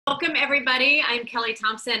Welcome, everybody. I'm Kelli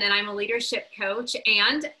Thompson, and I'm a leadership coach.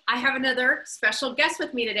 And I have another special guest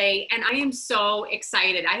with me today, and I am so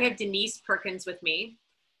excited. I have Denise Perkins with me,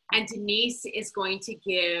 and Denise is going to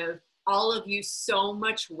give all of you so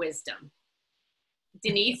much wisdom.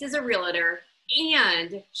 Denise is a realtor,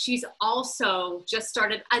 and she's also just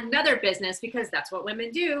started another business because that's what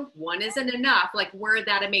women do. One isn't enough. Like, we're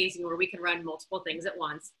that amazing where we can run multiple things at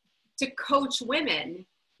once to coach women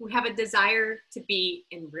who have a desire to be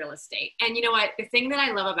in real estate. And you know what? The thing that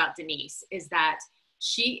I love about Denise is that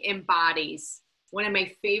she embodies one of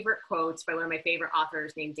my favorite quotes by one of my favorite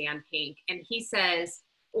authors named Dan Pink. And he says,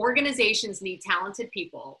 organizations need talented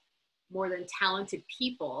people more than talented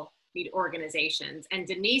people need organizations. And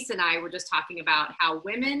Denise and I were just talking about how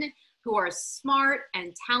women who are smart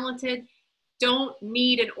and talented don't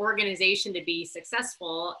need an organization to be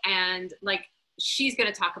successful. And like she's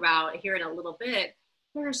going to talk about here in a little bit,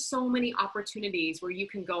 there are so many opportunities where you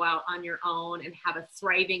can go out on your own and have a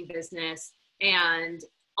thriving business and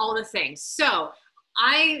all the things. So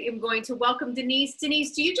I am going to welcome Denise.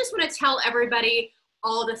 Denise, do you just want to tell everybody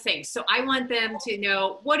all the things? So I want them to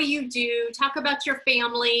know, what do you do? Talk about your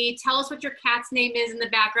family. Tell us what your cat's name is in the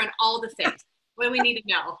background, all the things. What do we need to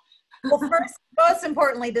know? Well, first, most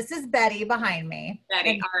importantly, this is Betty behind me.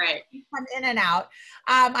 Betty, all right. I'm in and out.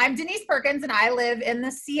 I'm Denise Perkins, and I live in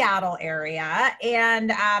the Seattle area,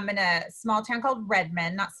 and I'm in a small town called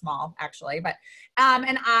Redmond. Not small, actually, but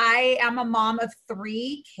and I am a mom of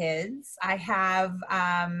 3 kids. I have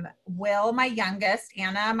Will, my youngest,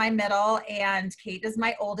 Anna, my middle, and Kate is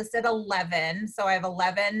my oldest at 11. So I have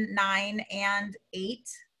 11, 9, and 8.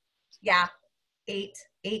 Yeah, 8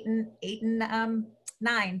 and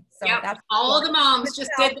 9. So yep. That's all the moms just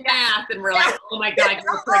did the math and we're like, oh my God,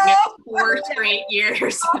 you're pregnant 4 straight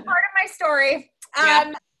years. All part of my story.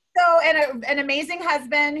 So, an amazing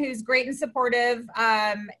husband who's great and supportive.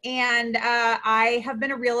 And I have been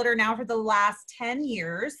a realtor now for the last 10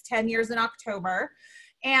 years in October.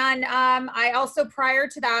 And I also, prior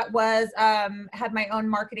to that, had my own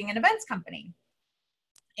marketing and events company.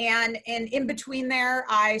 And in between there,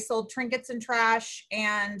 I sold trinkets and trash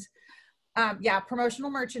and promotional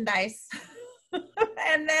merchandise.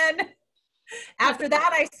 And then after that,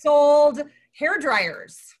 I sold hair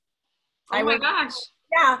dryers. Oh my gosh.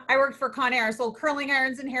 Yeah, I worked for Conair. I sold curling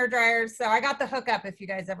irons and hair dryers. So I got the hookup if you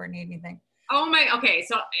guys ever need anything. Oh my, okay.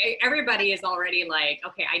 So everybody is already like,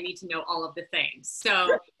 okay, I need to know all of the things.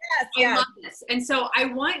 So I love this. And so I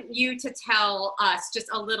want you to tell us just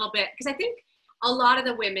a little bit, because I think a lot of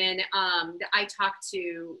the women that I talk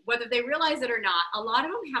to, whether they realize it or not, a lot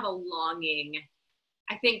of them have a longing,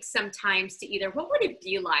 I think sometimes, to either, what would it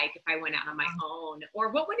be like if I went out on my own?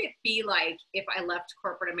 Or what would it be like if I left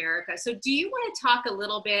corporate America? So do you want to talk a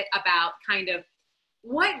little bit about kind of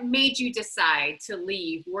what made you decide to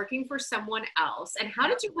leave working for someone else? And how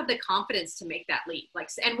did you have the confidence to make that leap? Like,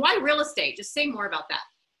 and why real estate? Just say more about that.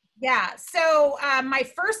 Yeah. So my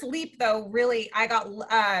first leap, though, really, I got...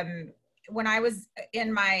 when I was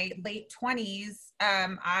in my late 20s,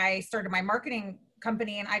 I started my marketing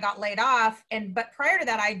company and I got laid off. But prior to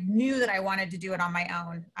that, I knew that I wanted to do it on my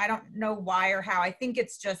own. I don't know why or how. I think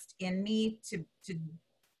it's just in me to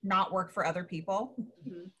not work for other people.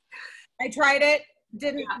 Mm-hmm. I tried it,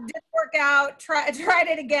 didn't work out. Tried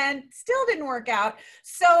it again, still didn't work out.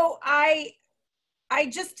 So I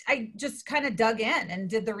just kind of dug in and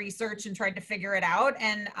did the research and tried to figure it out.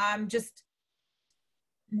 And just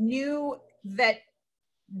knew that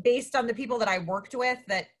based on the people that I worked with,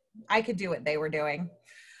 that I could do what they were doing.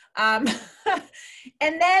 And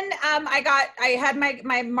then I had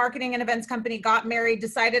my marketing and events company, got married,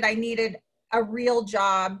 decided I needed a real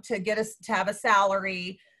job to get us to have a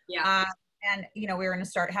salary. Yeah. And, we were going to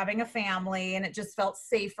start having a family, and it just felt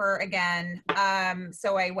safer again.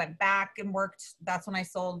 So I went back and worked. That's when I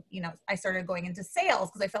sold, I started going into sales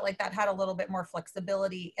because I felt like that had a little bit more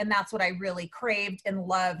flexibility. And that's what I really craved and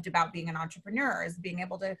loved about being an entrepreneur, is being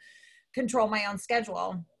able to control my own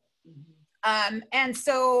schedule. Mm-hmm. And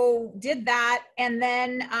so did that. And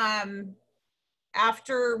then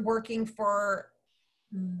after working for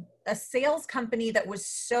a sales company that was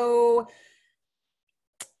so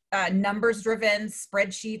numbers driven,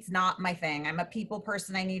 spreadsheets, not my thing. I'm a people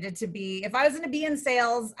person. I needed to be, if I was going to be in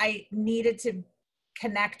sales, I needed to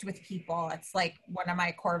connect with people. It's like one of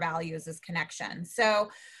my core values is connection. So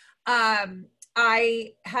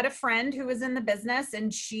I had a friend who was in the business,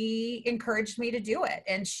 and she encouraged me to do it.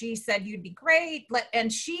 And she said, you'd be great.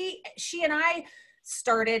 And she and I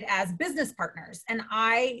started as business partners. And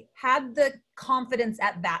I had the confidence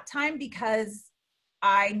at that time because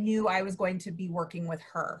I knew I was going to be working with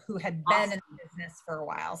her, who had been in the business for a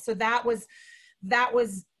while. So that was that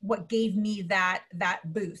was what gave me that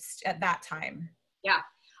boost at that time. Yeah.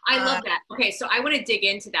 I love that. Okay. So I want to dig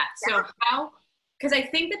into that. So because I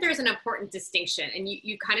think that there's an important distinction, and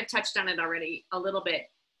you kind of touched on it already a little bit.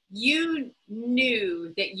 You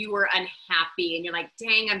knew that you were unhappy and you're like,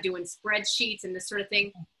 dang, I'm doing spreadsheets and this sort of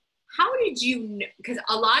thing. How did you know? Because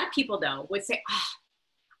a lot of people though would say,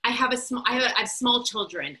 I have small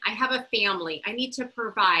children. I have a family. I need to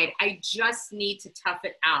provide. I just need to tough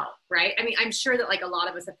it out. Right. I mean, I'm sure that like a lot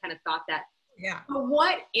of us have kind of thought that. Yeah. But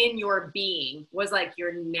what in your being was like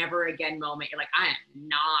your never again moment? You're like, I am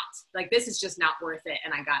not, like, this is just not worth it.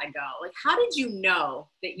 And I gotta go. Like, how did you know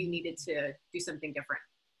that you needed to do something different?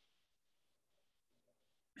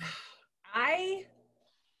 I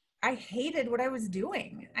hated what I was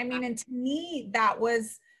doing. I mean, and to me, I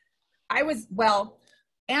was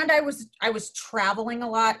traveling a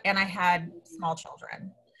lot and I had small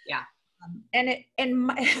children. Yeah.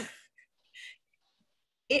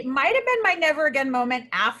 It might have been my never again moment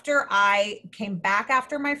after I came back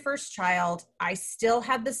after my first child. I still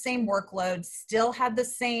had the same workload, still had the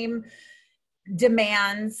same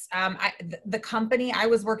demands. The company I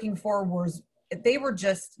was working for they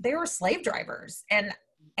were slave drivers. And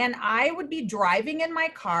I would be driving in my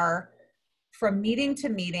car from meeting to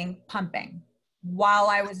meeting, pumping while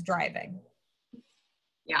I was driving.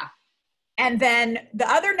 Yeah. And then the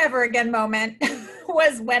other never again moment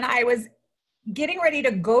was when I was getting ready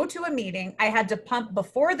to go to a meeting. I had to pump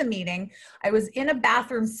before the meeting. I was in a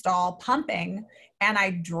bathroom stall pumping and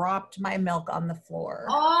I dropped my milk on the floor.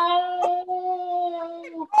 Oh,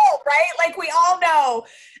 right? Like we all know.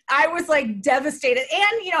 I was like devastated.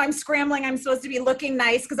 And, I'm scrambling. I'm supposed to be looking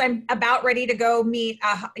nice because I'm about ready to go meet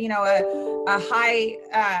a high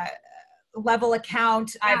level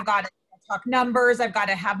account. Yeah. I've got to talk numbers. I've got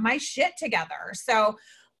to have my shit together. So,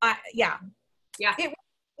 yeah. It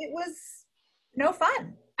was no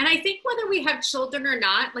fun. And I think whether we have children or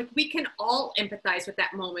not, like we can all empathize with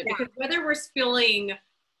that moment because whether we're spilling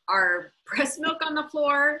our breast milk on the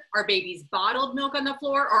floor, our baby's bottled milk on the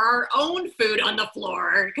floor, or our own food on the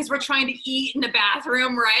floor because we're trying to eat in the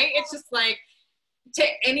bathroom, right? It's just like, to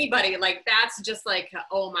anybody, like that's just like,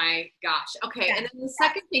 oh my gosh. Okay. Yeah. And then the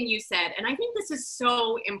second thing you said, and I think this is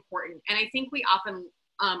so important, and I think we often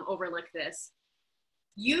overlook this.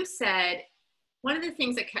 You said, one of the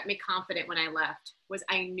things that kept me confident when I left was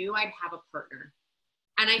I knew I'd have a partner.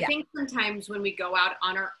 And I think sometimes when we go out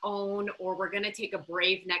on our own or we're going to take a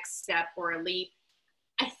brave next step or a leap,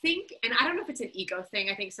 I think, and I don't know if it's an ego thing,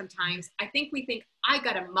 I think we think I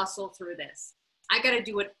got to muscle through this. I got to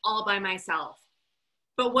do it all by myself.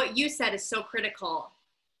 But what you said is so critical.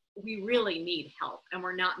 We really need help and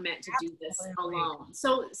we're not meant to do this alone.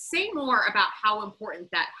 So say more about how important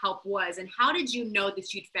that help was and how did you know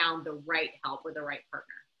that you'd found the right help or the right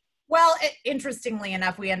partner? Well, interestingly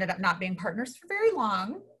enough, we ended up not being partners for very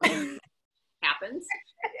long. Happens.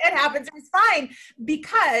 It happens. It was fine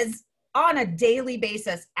because on a daily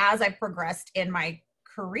basis, as I progressed in my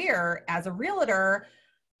career as a realtor,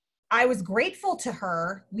 I was grateful to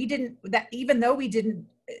her. Even though we didn't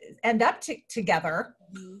end up together,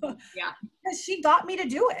 because she got me to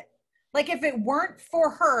do it. Like if it weren't for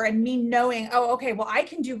her and me knowing, oh, okay, well, I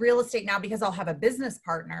can do real estate now because I'll have a business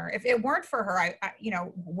partner. If it weren't for her, I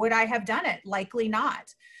would I have done it? Likely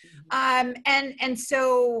not. And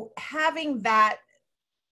so having that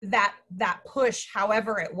push,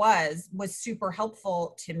 however it was super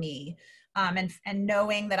helpful to me. And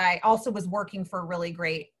knowing that I also was working for a really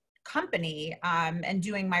great company and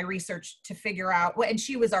doing my research to figure out and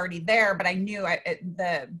she was already there, but I knew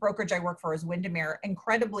the brokerage I work for is Windermere,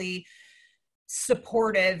 incredibly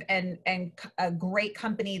supportive and a great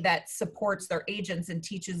company that supports their agents and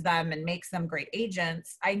teaches them and makes them great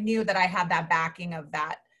agents. I knew that I had that backing of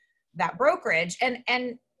that brokerage and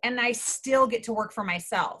I still get to work for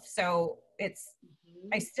myself. So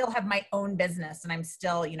I still have my own business and I'm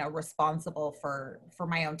still, responsible for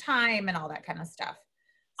my own time and all that kind of stuff.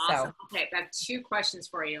 Awesome. So, okay, I have two questions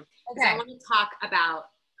for you. Okay. I want to talk about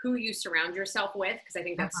who you surround yourself with, because I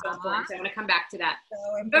think that's so important. So I want to come back to that.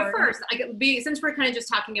 So but first, since we're kind of just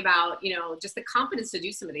talking about, just the confidence to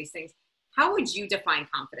do some of these things, how would you define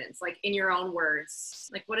confidence? Like in your own words,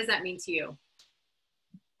 like what does that mean to you?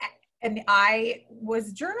 And I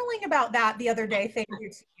was journaling about that the other day. Thank you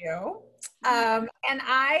to you. And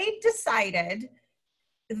I decided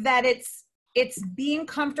that it's being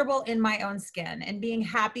comfortable in my own skin and being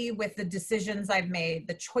happy with the decisions I've made,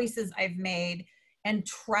 the choices I've made, and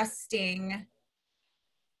trusting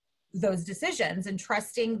those decisions and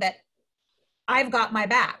trusting that I've got my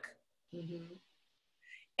back. Mm-hmm.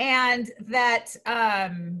 And that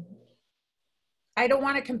I don't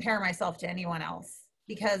want to compare myself to anyone else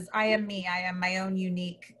because I am me. I am my own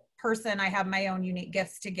unique person. I have my own unique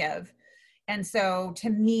gifts to give. And so to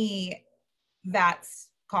me, that's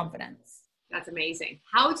confidence. That's amazing.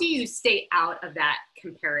 How do you stay out of that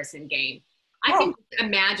comparison game? I Oh, can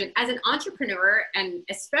imagine as an entrepreneur and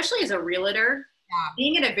especially as a realtor, yeah.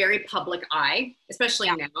 being in a very public eye, especially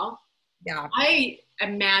Yeah. now, Yeah. I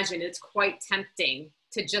imagine it's quite tempting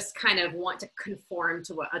to just kind of want to conform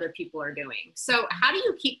to what other people are doing. So how do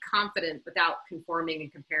you keep confident without conforming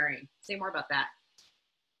and comparing? Say more about that.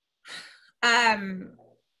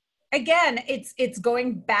 Again, it's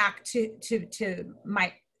going back to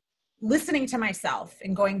my listening to myself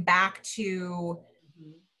and going back to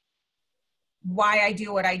why I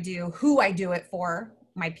do what I do, who I do it for,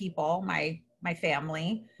 my people, my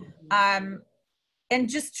family. And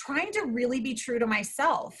just trying to really be true to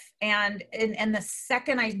myself. And the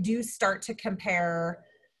second I do start to compare,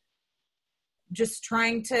 just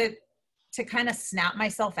trying to kind of snap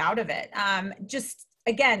myself out of it. Just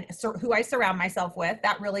again, so who I surround myself with,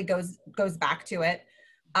 that really goes back to it.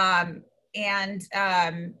 And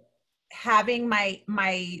having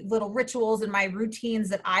my little rituals and my routines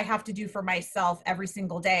that I have to do for myself every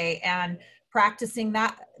single day, and practicing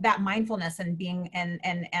that mindfulness and being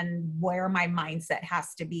and where my mindset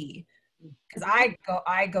has to be, because I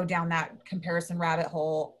go down that comparison rabbit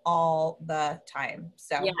hole all the time.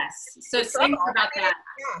 So yes, so say more about that.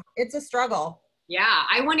 Yeah, it's a struggle. Yeah,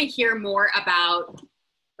 I want to hear more about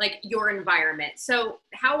like your environment. So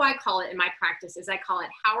how I call it in my practice is I call it,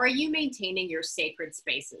 how are you maintaining your sacred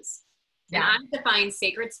spaces? And Yeah. I define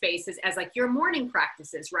sacred spaces as like your morning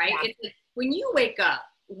practices, right? Yeah. It's like when you wake up,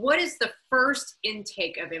 what is the first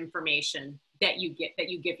intake of information that you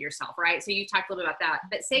give yourself, right? So you talked a little bit about that.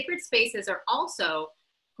 But sacred spaces are also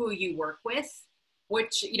who you work with,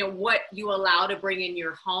 which, you know, what you allow to bring in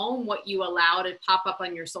your home, what you allow to pop up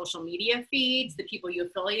on your social media feeds, the people you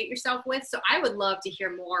affiliate yourself with. So I would love to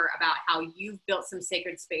hear more about how you've built some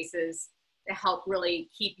sacred spaces to help really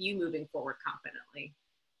keep you moving forward confidently.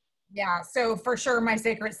 Yeah. So for sure, my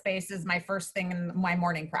sacred space is my first thing in my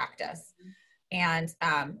morning practice. And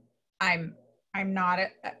I'm not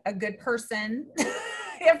a good person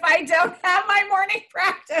if I don't have my morning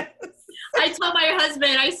practice. I told my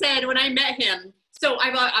husband, I said, when I met him, so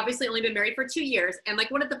I've obviously only been married for 2 years. And like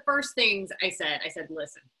one of the first things I said,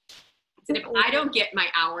 listen, I said, if I don't get my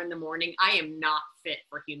hour in the morning, I am not fit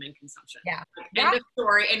for human consumption. Yeah. End of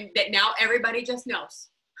story. And that now everybody just knows.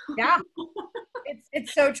 Yeah.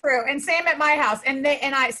 It's so true. And same at my house.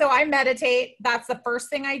 So I meditate. That's the first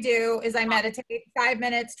thing I do is I meditate 5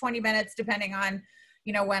 minutes, 20 minutes, depending on,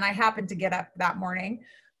 you know, when I happen to get up that morning.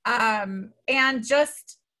 And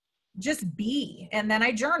just be, and then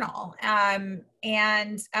I journal.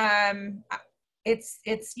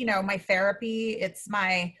 It's, you know, my therapy.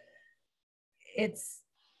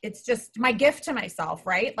 It's just my gift to myself,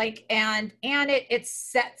 right? Like, and it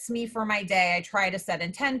sets me for my day. I try to set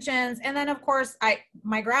intentions. And then of course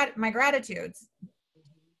my gratitudes,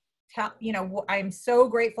 you know, I'm so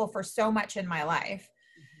grateful for so much in my life.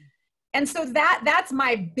 And so that's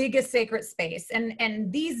my biggest sacred space.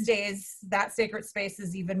 And these days that sacred space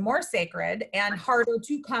is even more sacred and harder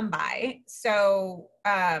to come by. So,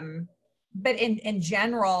 but in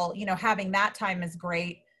general, you know, having that time is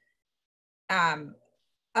great. And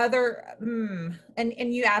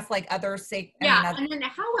you asked like other And then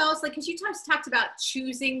how else, like, because you talked about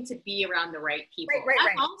choosing to be around the right people.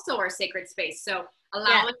 That's also our sacred space. So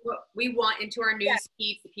allowing what we want into our news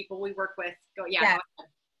feeds, the people we work with. Go ahead.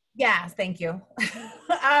 Yeah, thank you.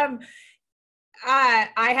 I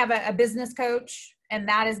have a business coach, and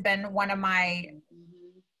that has been one of my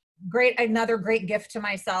another great gift to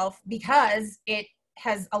myself, because it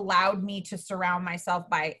has allowed me to surround myself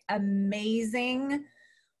by amazing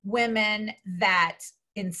women that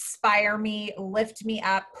inspire me, lift me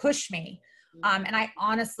up, push me. And I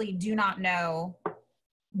honestly do not know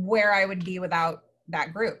where I would be without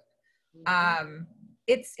that group.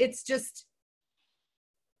 It's just,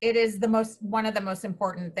 it is one of the most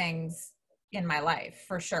important things in my life,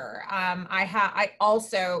 for sure. I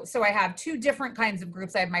have two different kinds of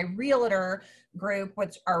groups. I have my realtor group,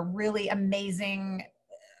 which are really amazing,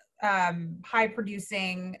 high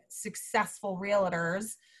producing, successful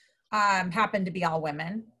realtors, happen to be all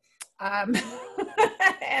women. And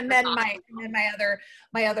then my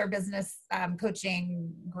other business,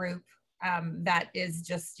 coaching group, that is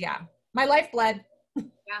just, my lifeblood.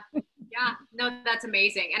 Yeah, no, that's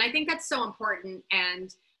amazing. And I think that's so important.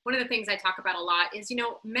 And one of the things I talk about a lot is, you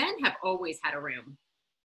know, men have always had a room.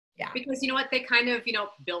 Yeah. Because you know what, they kind of, you know,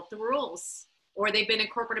 built the rules, or they've been in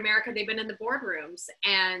corporate America, they've been in the boardrooms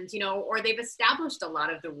and, you know, or they've established a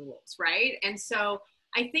lot of the rules, right? And so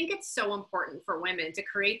I think it's so important for women to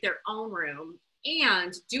create their own room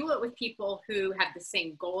and do it with people who have the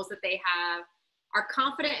same goals that they have, are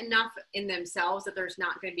confident enough in themselves that there's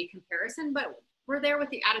not going to be comparison, but we're there with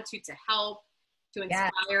the attitude to help, to inspire.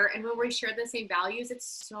 Yes. And when we share the same values,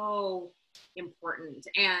 it's so important.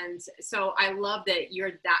 And so I love that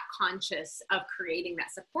you're that conscious of creating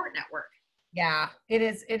that support network. Yeah, it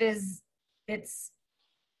is. It's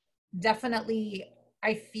definitely,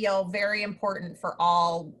 I feel, very important for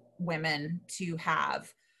all women to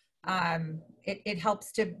have. It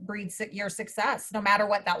helps to breed your success, no matter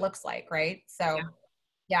what that looks like, right? So,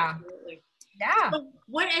 yeah. Absolutely. Yeah. So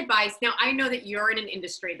what advice, now I know that you're in an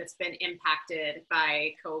industry that's been impacted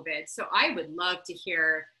by COVID, so I would love to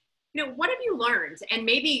hear, you know, what have you learned? And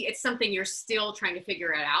maybe it's something you're still trying to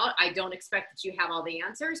figure it out. I don't expect that you have all the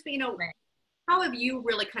answers, but, you know, right. How have you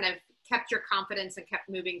really kind of kept your confidence and kept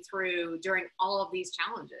moving through during all of these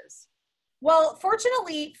challenges? Well,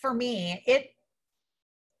 fortunately for me,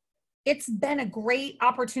 it's been a great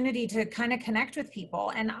opportunity to kind of connect with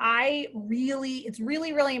people. And it's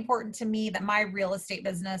really, really important to me that my real estate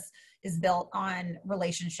business is built on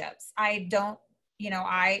relationships. I don't, you know,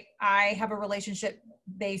 I have a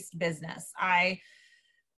relationship-based business. I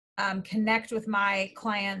connect with my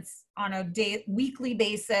clients on a weekly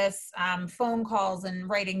basis, phone calls and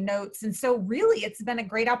writing notes. And so really it's been a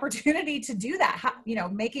great opportunity to do that, you know,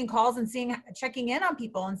 making calls and checking in on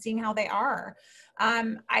people and seeing how they are.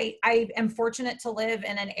 I am fortunate to live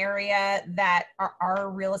in an area that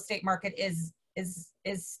our real estate market is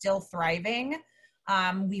still thriving.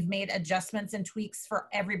 We've made adjustments and tweaks for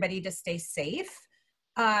everybody to stay safe.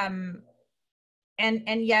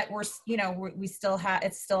 And yet we're, you know, we still have,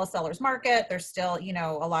 it's still a seller's market. There's still, you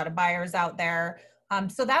know, a lot of buyers out there.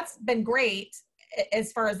 So that's been great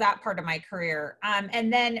as far as that part of my career.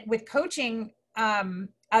 And then with coaching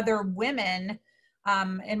other women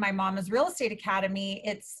in my Mama's Real Estate Academy,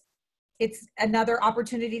 it's another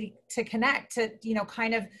opportunity to connect, to, you know,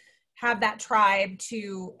 kind of have that tribe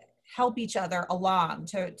to help each other along,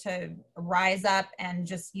 to rise up and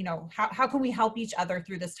just, you know, how can we help each other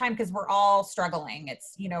through this time? Because we're all struggling.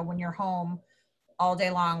 It's, you know, when you're home all day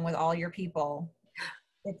long with all your people,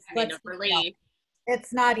 it's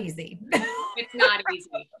not easy. It's not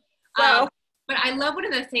easy. So, but I love one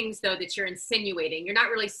of the things though that you're insinuating. You're not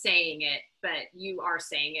really saying it, but you are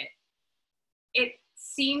saying it. It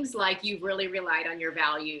seems like you've really relied on your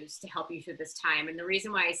values to help you through this time. And the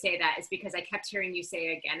reason why I say that is because I kept hearing you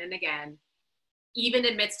say again and again, even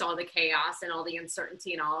amidst all the chaos and all the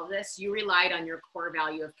uncertainty and all of this, you relied on your core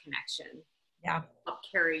value of connection. Yeah. Help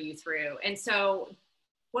carry you through. And so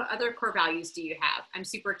what other core values do you have? I'm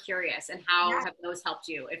super curious. And how have those helped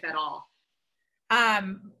you, if at all?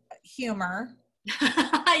 Humor.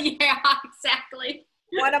 Yeah, exactly.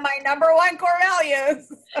 One of my number one core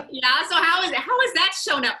values. Yeah. So how has that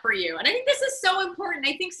shown up for you? And I think this is so important.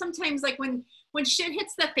 I think sometimes like when shit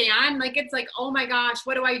hits the fan, like it's like, oh my gosh,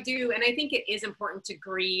 what do I do? And I think it is important to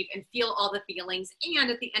grieve and feel all the feelings.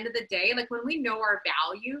 And at the end of the day, like when we know our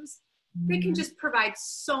values, they can just provide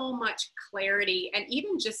so much clarity and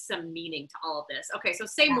even just some meaning to all of this. Okay. So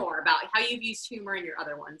say more about how you've used humor in your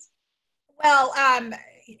other ones. Well,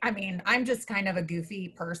 I mean, I'm just kind of a goofy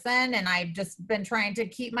person, and I've just been trying to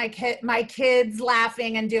keep my kids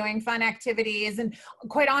laughing and doing fun activities. And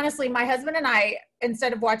quite honestly, my husband and I,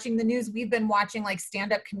 instead of watching the news, we've been watching like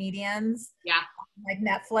stand-up comedians, like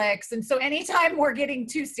Netflix. And so anytime we're getting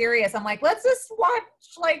too serious, I'm like, let's just watch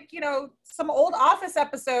like, you know, some old Office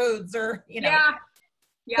episodes, or, you know.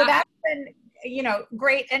 Yeah. So that's been, you know,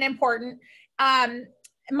 great and important.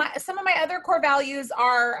 Some of my other core values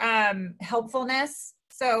are helpfulness.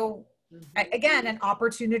 So again, an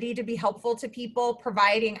opportunity to be helpful to people,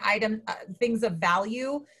 providing things of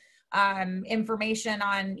value, information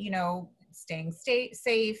on, you know, staying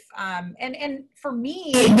safe. And for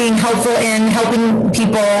me, being helpful in helping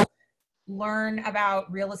people learn about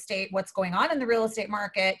real estate, what's going on in the real estate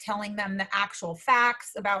market, telling them the actual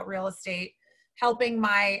facts about real estate, helping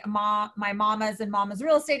my Mamas and Mama's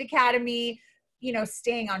Real Estate Academy, you know,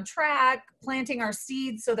 staying on track, planting our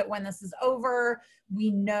seeds so that when this is over, we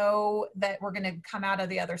know that we're going to come out of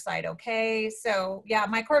the other side okay. So yeah,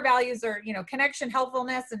 my core values are, you know, connection,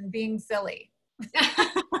 helpfulness, and being silly.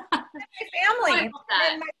 my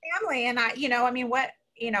family. And I, you know, I mean,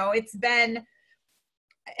 it's been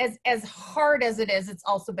as hard as it is, it's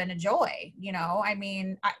also been a joy, you know. I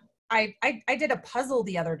mean, I did a puzzle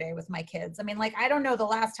the other day with my kids. I mean, like, I don't know the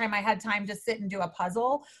last time I had time to sit and do a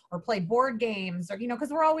puzzle or play board games, or, you know,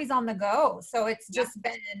 because we're always on the go. So it's just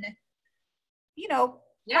been,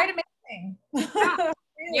 quite amazing. Yeah. Really.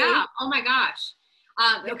 Yeah. Oh my gosh.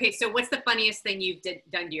 Okay. So what's the funniest thing you've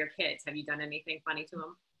done to your kids? Have you done anything funny to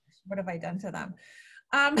them? What have I done to them?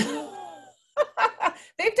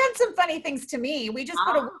 They've done some funny things to me. We just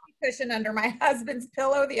put a whoopee cushion under my husband's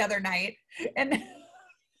pillow the other night, and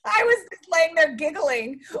I was just laying there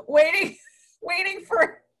giggling, waiting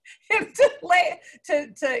for him to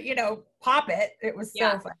pop it. It was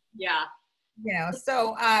so fun. Yeah.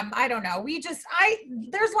 So I don't know.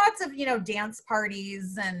 There's lots of dance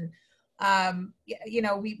parties, and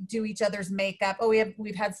we do each other's makeup. Oh,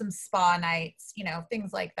 we've had some spa nights,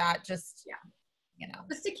 things like that. Just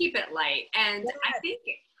just to keep it light. And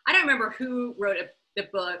I don't remember who wrote the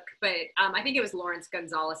book, but I think it was Lawrence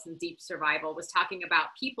Gonzalez in Deep Survival, was talking about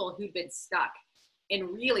people who'd been stuck in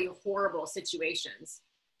really horrible situations,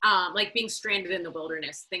 like being stranded in the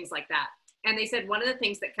wilderness, things like that. And they said one of the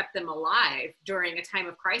things that kept them alive during a time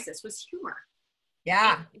of crisis was humor.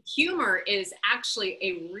 Yeah. And humor is actually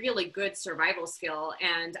a really good survival skill.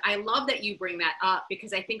 And I love that you bring that up,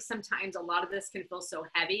 because I think sometimes a lot of this can feel so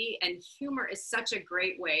heavy, and humor is such a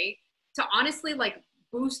great way to honestly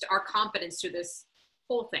boost our confidence through this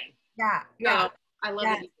whole thing. Yeah. Yeah. So I love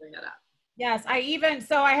that you bring that up. Yes. I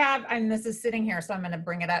have, and this is sitting here, so I'm going to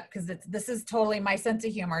bring it up because this is totally my sense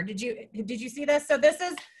of humor. Did you see this? So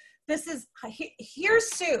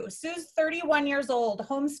here's Sue. Sue's 31 years old,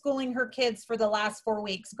 homeschooling her kids for the last 4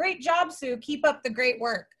 weeks. Great job, Sue. Keep up the great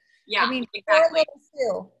work. Yeah, exactly.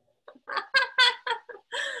 Sue.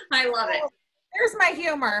 I love it. There's my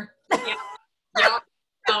humor. Yeah.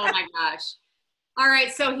 Oh my gosh. All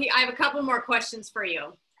right. So I have a couple more questions for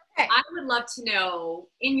you. Okay. I would love to know,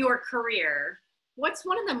 in your career, what's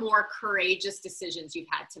one of the more courageous decisions you've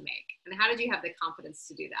had to make? And how did you have the confidence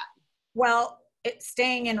to do that? Well, it's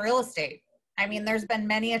staying in real estate. I mean, there's been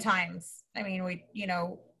many a times. I mean,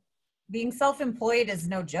 being self-employed is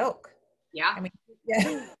no joke. Yeah. I mean,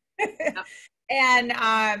 yeah. Yep. And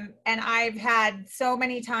I've had so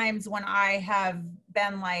many times when I have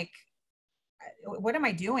been like, what am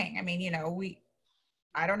I doing? I mean,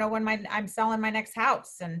 I don't know when I'm selling my next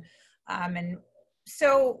house. And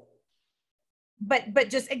so, but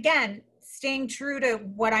just again, staying true to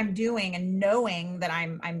what I'm doing and knowing that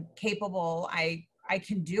I'm capable, I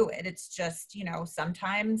can do it. It's just,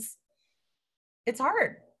 sometimes it's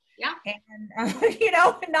hard. Yeah.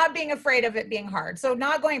 And, not being afraid of it being hard. So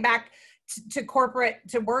not going back to corporate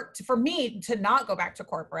to work, for me to not go back to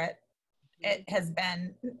corporate, it has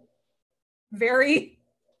been very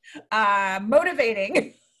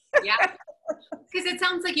motivating. Yeah. Because it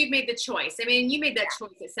sounds like you've made the choice. I mean, you made that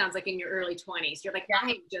choice, it sounds like, in your early 20s. You're like,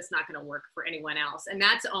 I'm just not going to work for anyone else. And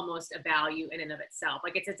that's almost a value in and of itself.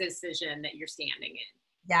 Like, it's a decision that you're standing in.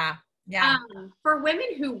 Yeah. Yeah. For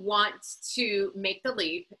women who want to make the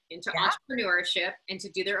leap into entrepreneurship and to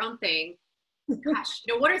do their own thing, gosh,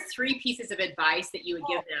 what are 3 pieces of advice that you would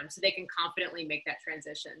give them so they can confidently make that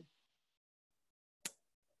transition?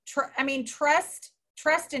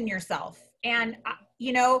 Trust in yourself. And,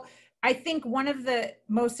 I think one of the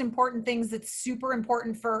most important things that's super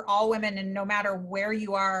important for all women, and no matter where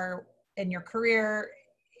you are in your career,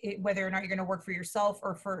 whether or not you're going to work for yourself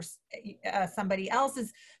or for somebody else,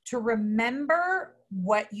 is to remember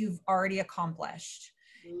what you've already accomplished.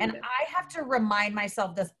 And I have to remind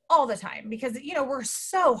myself this all the time, because, we're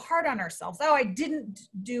so hard on ourselves. Oh, I didn't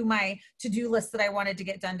do my to-do list that I wanted to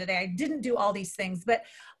get done today. I didn't do all these things, but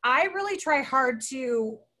I really try hard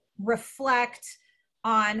to reflect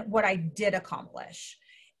on what I did accomplish.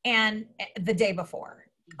 And the day before,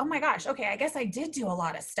 oh my gosh, okay, I guess I did do a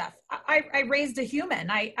lot of stuff. I raised a human.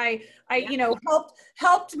 I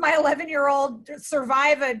helped my 11-year-old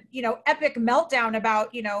survive a, epic meltdown about,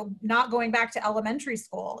 not going back to elementary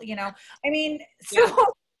school, I mean,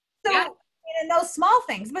 and those small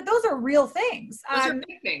things, but those are real things. Those are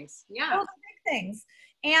big things. Yeah. Those are big things.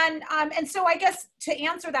 And so I guess to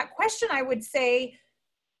answer that question, I would say,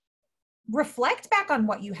 reflect back on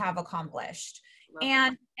what you have accomplished,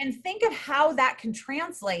 and think of how that can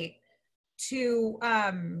translate to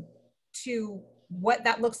what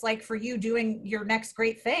that looks like for you doing your next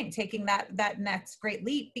great thing, taking that next great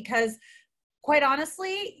leap, because quite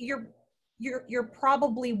honestly, you're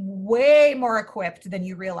probably way more equipped than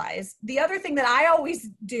you realize. The other thing that I always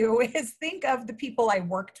do is think of the people I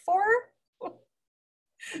worked for.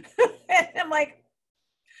 And I'm like,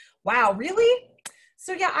 wow, really?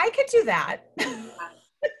 So yeah, I could do that.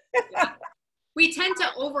 Yeah. We tend to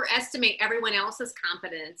overestimate everyone else's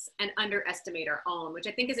confidence and underestimate our own, which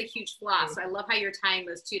I think is a huge flaw. So I love how you're tying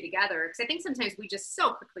those two together, because I think sometimes we just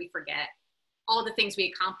so quickly forget all the things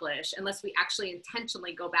we accomplish unless we actually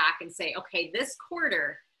intentionally go back and say, okay, this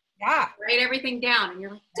quarter, Yeah. Write everything down. And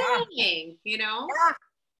you're like, Yeah. dang, you know? Yeah.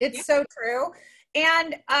 It's so true.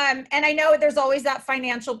 And I know there's always that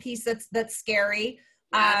financial piece that's scary.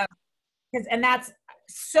 Yeah. And that's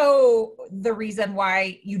so the reason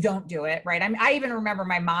why you don't do it, right? I mean, I even remember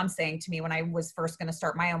my mom saying to me when I was first going to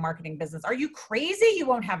start my own marketing business, "Are you crazy? You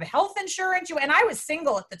won't have health insurance." And I was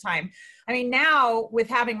single at the time. I mean, now with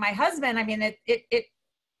having my husband, I mean, it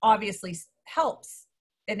obviously helps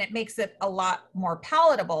and it makes it a lot more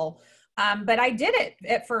palatable. But I did it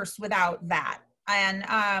at first without that.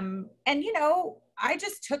 And you know, I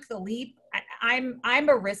just took the leap. I'm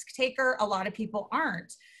a risk taker. A lot of people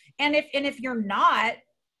aren't. And if you're not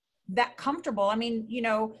that comfortable, I mean, you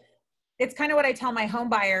know, it's kind of what I tell my home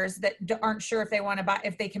buyers that aren't sure if they want to buy,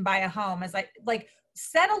 if they can buy a home, is like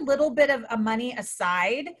set a little bit of a money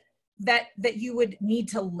aside that you would need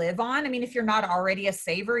to live on. I mean, if you're not already a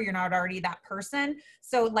saver, you're not already that person.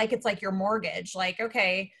 So like, it's like your mortgage, like,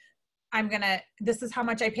 okay, this is how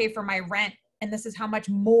much I pay for my rent, and this is how much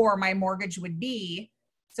more my mortgage would be.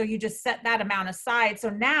 So you just set that amount aside. So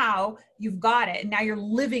now you've got it. And now you're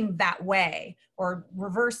living that way, or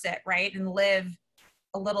reverse it, right? And live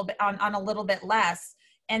a little bit on a little bit less.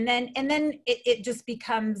 And then it just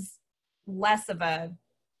becomes less of a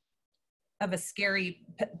scary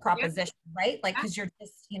proposition, right? Like, cause you're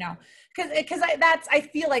just, you know, cause I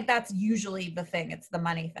feel like that's usually the thing. It's the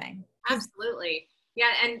money thing. Absolutely.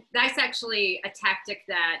 Yeah. And that's actually a tactic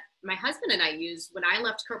that my husband and I used when I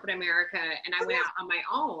left corporate America and I went out on my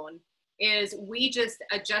own, is we just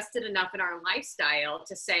adjusted enough in our lifestyle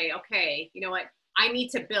to say, okay, you know what, I need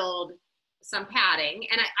to build some padding.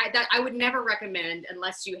 And I would never recommend,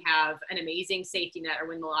 unless you have an amazing safety net or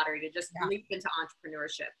win the lottery, to just leap into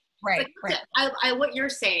entrepreneurship. Right. Like, right. What you're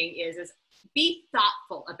saying is be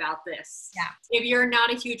thoughtful about this. Yeah. If you're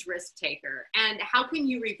not a huge risk taker, and how can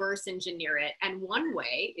you reverse engineer it? And one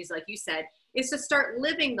way is, like you said, is to start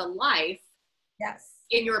living the life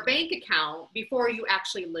in your bank account before you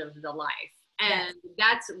actually live the life. And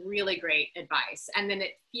that's really great advice. And then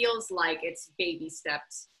it feels like it's baby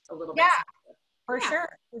steps a little bit. For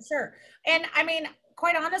sure. And I mean,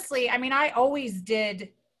 quite honestly, I mean, I always did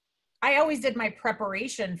my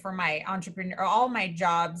preparation for my all my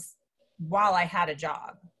jobs while I had a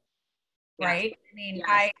job. Right. I mean,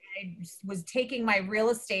 I was taking my real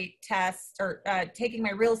estate test, or taking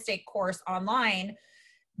my real estate course online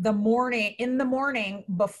in the morning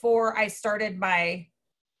before I started my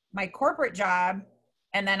corporate job.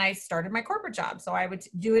 And then I started my corporate job. So I would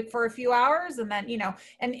do it for a few hours, and then, you know,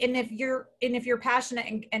 and if you're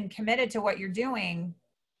passionate and committed to what you're doing,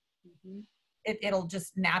 it'll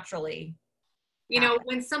just naturally. You know,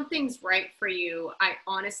 when something's right for you, I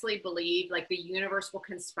honestly believe like the universe will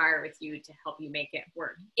conspire with you to help you make it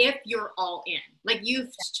work. If you're all in, like you've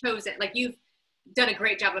chosen, like you've done a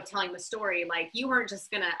great job of telling the story. Like you weren't just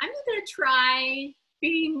I'm going to try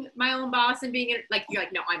being my own boss and being like, you're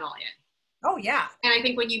like, no, I'm all in. Oh yeah. And I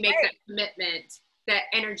think when you make that commitment, that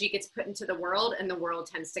energy gets put into the world, and the world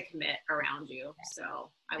tends to commit around you.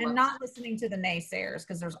 So and not listening to the naysayers,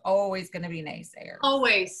 because there's always going to be naysayers.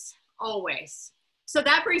 Always. So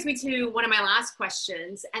that brings me to one of my last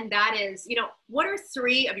questions. And that is, you know, what are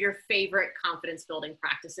 3 of your favorite confidence building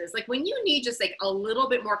practices? Like when you need just like a little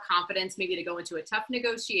bit more confidence, maybe to go into a tough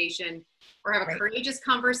negotiation, or have a courageous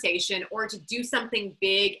conversation, or to do something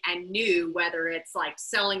big and new, whether it's like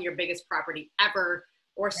selling your biggest property ever,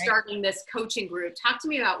 or starting this coaching group. Talk to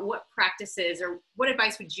me about what practices, or what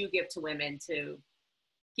advice would you give to women to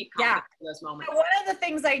keep confident in those moments? One of the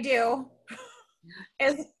things I do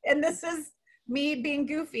is, and this is me being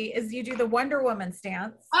goofy, is you do the Wonder Woman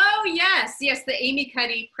stance. Oh yes, the Amy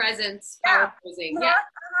Cuddy presence power posing.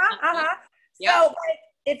 So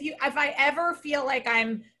if I ever feel like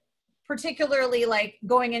I'm particularly like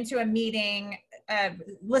going into a meeting,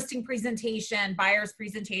 listing presentation, buyer's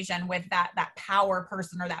presentation with that power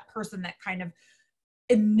person, or that person that kind of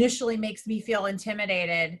initially makes me feel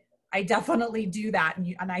intimidated, I definitely do that.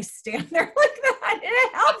 And I stand there like that. And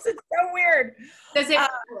it helps. It's so weird.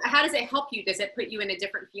 How does it help you? Does it put you in a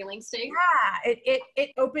different feeling state? Yeah,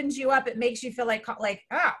 it opens you up. It makes you feel like,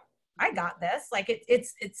 oh, I got this. Like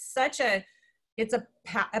it's such a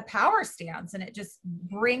power stance, and it just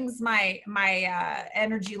brings my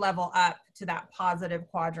energy level up to that positive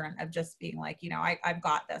quadrant of just being like, you know, I've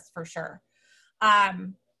got this for sure.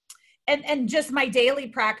 And just my daily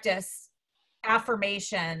practice,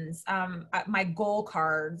 affirmations, my goal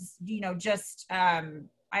cards, you know, just,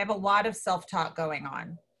 I have a lot of self-talk going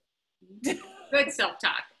on. Good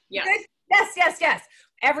self-talk. Yes. Good. Yes.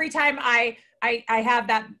 Every time I I have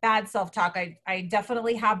that bad self-talk. I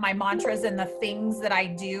definitely have my mantras and the things that I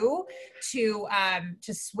do to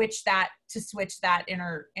switch that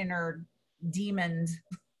inner demon.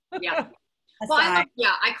 Yeah. Well, I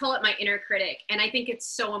call it my inner critic. And I think it's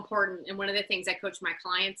so important. And one of the things I coach my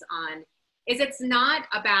clients on is it's not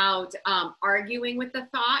about arguing with the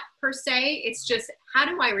thought per se. It's just, how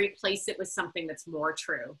do I replace it with something that's more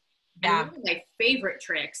true? Yeah. And one of my favorite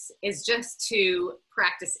tricks is just to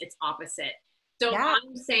practice its opposite. So if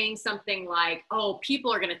I'm saying something like, oh,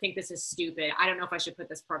 people are going to think this is stupid. I don't know if I should put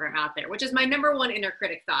this program out there, which is my number one inner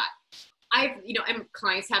critic thought. And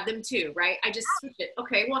clients have them too, right? I just switch it.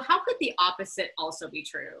 Okay, well, how could the opposite also be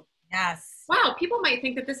true? Yes. Wow, people might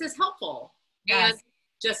think that this is helpful. Yes. And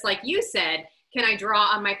just like you said, can I draw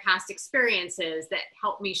on my past experiences that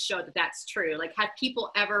help me show that that's true? Like, have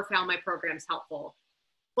people ever found my programs helpful?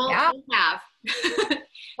 Well, they have.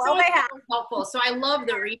 Well, they have. Helpful. So I love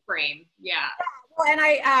the reframe. Yeah. Well, and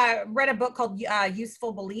I read a book called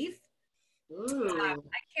Useful Belief. Ooh.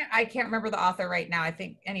 I can't remember the author right now. I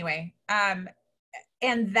think anyway.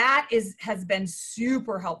 And that has been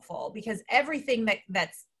super helpful, because everything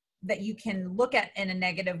that you can look at in a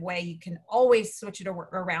negative way, you can always switch it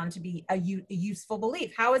around to be a useful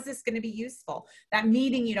belief. How is this going to be useful? That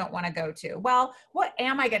meeting you don't want to go to. Well, what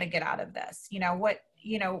am I going to get out of this?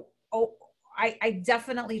 I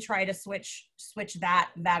definitely try to switch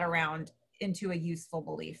that around into a useful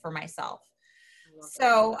belief for myself.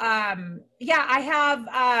 So, I have,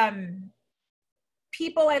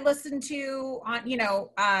 people I listen to on,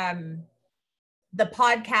 the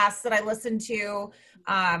podcasts that I listen to.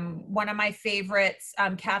 One of my favorites,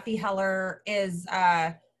 Kathy Heller, is,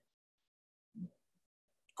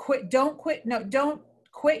 don't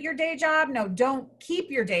quit your day job. No, don't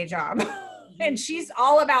keep your day job. And she's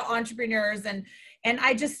all about entrepreneurs, and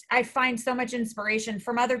I find so much inspiration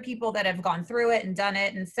from other people that have gone through it and done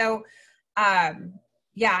it. And so, I've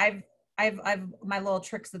my little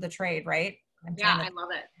tricks of the trade, right? I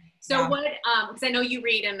love it. So what, because I know you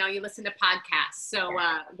read and now you listen to podcasts. So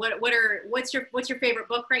what's your favorite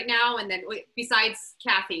book right now? And then besides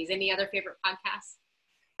Kathy's, any other favorite podcasts?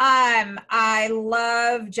 I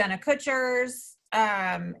love Jenna Kutcher's,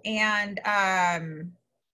 crap.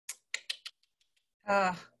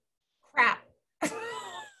 I'm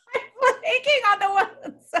blanking on the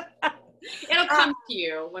ones. It'll come to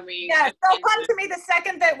you when we. Yes, it'll come to me the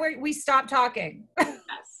second that we stop talking.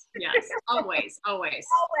 Yes, always. Always.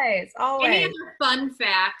 Any other fun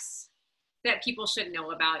facts that people should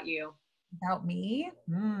know about you? About me?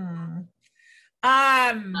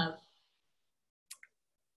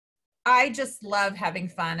 I just love having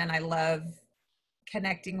fun, and I love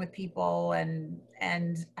connecting with people and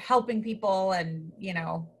helping people, and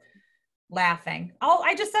laughing.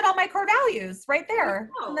 I just said all my core values right there.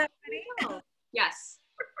 Isn't that funny? Yes.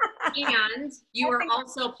 And you are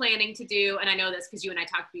also planning to do, and I know this because you and I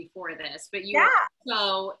talked before this, but you are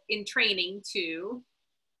also in training to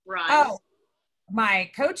run. My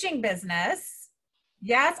coaching business.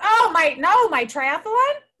 Yes. My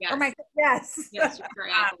triathlon. Yes. Yes. Yes, your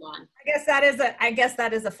triathlon. I guess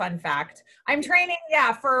that is a fun fact. I'm training,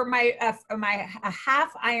 for my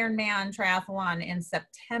half Ironman triathlon in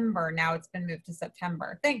September. Now it's been moved to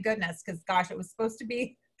September. Thank goodness, because gosh, it was supposed to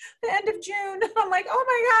be the end of June. I'm like, oh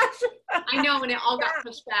my gosh. I know, and it all got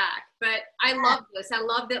pushed back. But I love this. I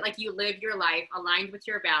love that, like, you live your life aligned with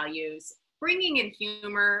your values, bringing in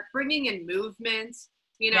humor, bringing in movement.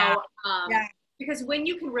 Because when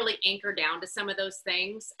you can really anchor down to some of those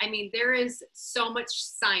things, I mean, there is so much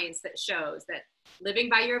science that shows that living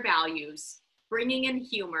by your values, bringing in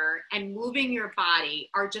humor, and moving your body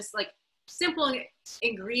are just like simple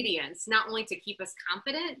ingredients, not only to keep us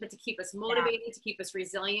confident, but to keep us motivated, to keep us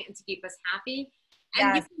resilient, and to keep us happy.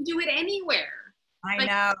 And you can do it anywhere. I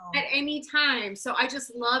know. At any time. So I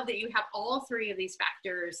just love that you have all three of these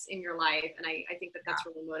factors in your life. And I think that that's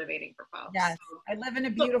really motivating for folks. Yes. So, I live in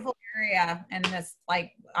a beautiful area, and this,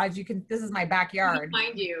 like, as you can, this is my backyard.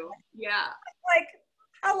 Behind you. Yeah. Like,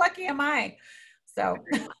 how lucky am I? So.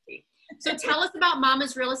 So tell us about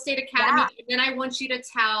Mama's Real Estate Academy. And then I want you to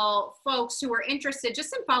tell folks who are interested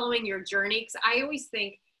just in following your journey. Because I always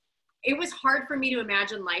think it was hard for me to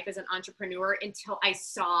imagine life as an entrepreneur until I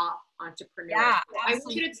saw entrepreneurs. Yeah, so I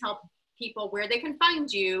want you to tell people where they can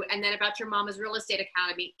find you, and then about your Mama's Real Estate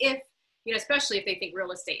Academy, if, especially if they think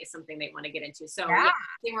real estate is something they want to get into. So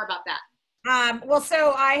say more about that.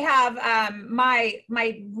 So I have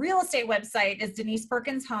my real estate website is Denise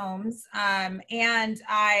Perkins Homes, and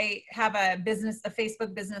I have a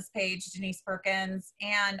Facebook business page, Denise Perkins,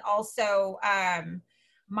 and also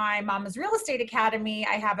my Mama's Real Estate Academy.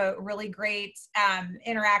 I have a really great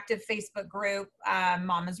interactive Facebook group,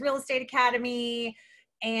 Mama's Real Estate Academy.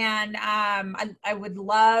 And I would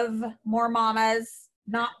love more mamas,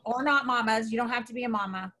 not mamas. You don't have to be a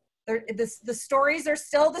mama. The stories are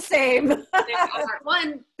still the same. Well,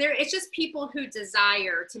 and it's just people who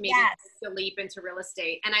desire to maybe Yes. take the leap into real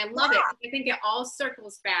estate. And I love it. I think it all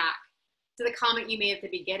circles back to the comment you made at the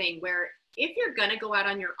beginning, where if you're going to go out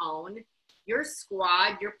on your own, your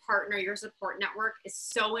squad, your partner, your support network is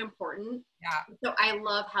so important. Yeah. So I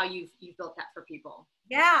love how you've built that for people.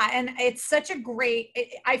 Yeah. And it's such a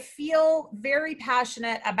I feel very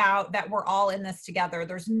passionate about that we're all in this together.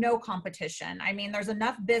 There's no competition. I mean, there's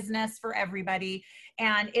enough business for everybody.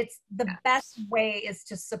 And it's the best way is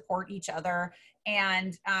to support each other.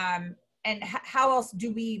 And how else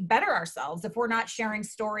do we better ourselves if we're not sharing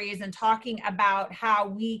stories and talking about how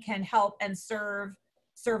we can help and serve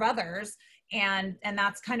others? And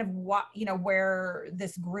that's kind of what, where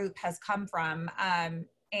this group has come from.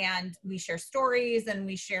 And we share stories and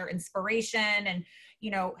we share inspiration and,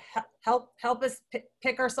 help us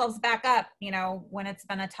pick ourselves back up, when it's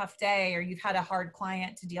been a tough day or you've had a hard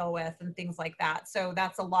client to deal with and things like that. So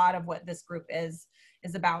that's a lot of what this group is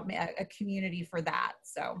about, a community for that.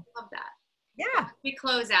 So Love that. Yeah. We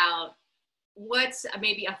close out. What's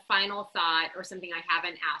maybe a final thought or something I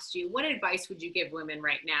haven't asked you? What advice would you give women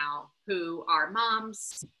right now who are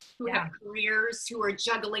moms, who have careers, who are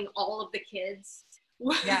juggling all of the kids,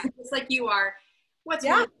 just like you are? What's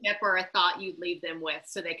one tip or a thought you'd leave them with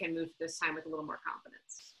so they can move this time with a little more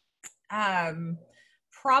confidence?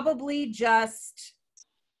 Probably just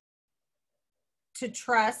to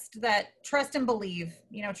trust and believe,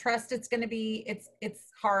 trust it's going to be,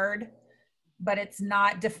 it's hard, but it's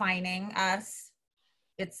not defining us.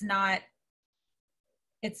 It's not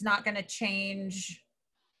going to change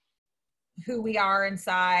who we are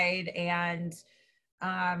inside and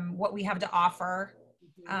what we have to offer.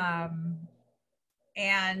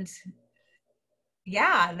 And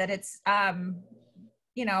that it's,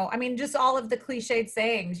 just all of the cliched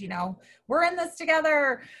sayings, we're in this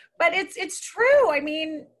together, but it's true. I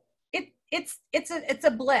mean, it's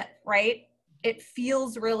a blip, right? It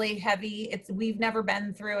feels really heavy. We've never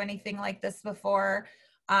been through anything like this before.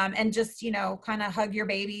 And just, kind of hug your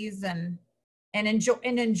babies and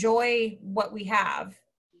enjoy what we have,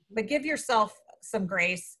 but give yourself some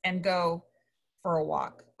grace and go for a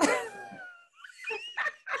walk.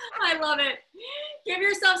 I love it. Give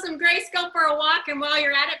yourself some grace, go for a walk, and while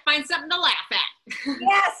you're at it, find something to laugh at.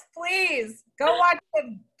 Yes, please. Go watch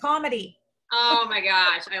the comedy. Oh my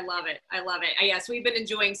gosh, I love it. I love it. Yes, we've been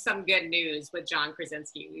enjoying some good news with John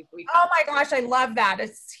Krasinski. Oh my gosh, I love that.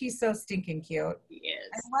 He's so stinking cute. He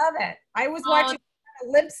is. I love it. I was watching a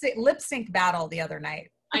lip sync battle the other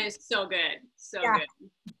night. It's so good. So good.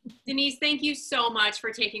 Denise, thank you so much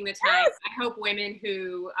for taking the time. Yes. I hope women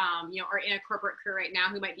who, are in a corporate career right now,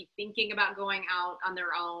 who might be thinking about going out on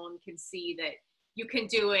their own, can see that you can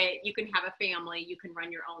do it. You can have a family, you can run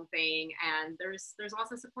your own thing, and there's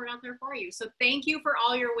lots of support out there for you. So thank you for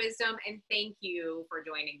all your wisdom, and thank you for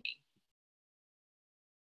joining me.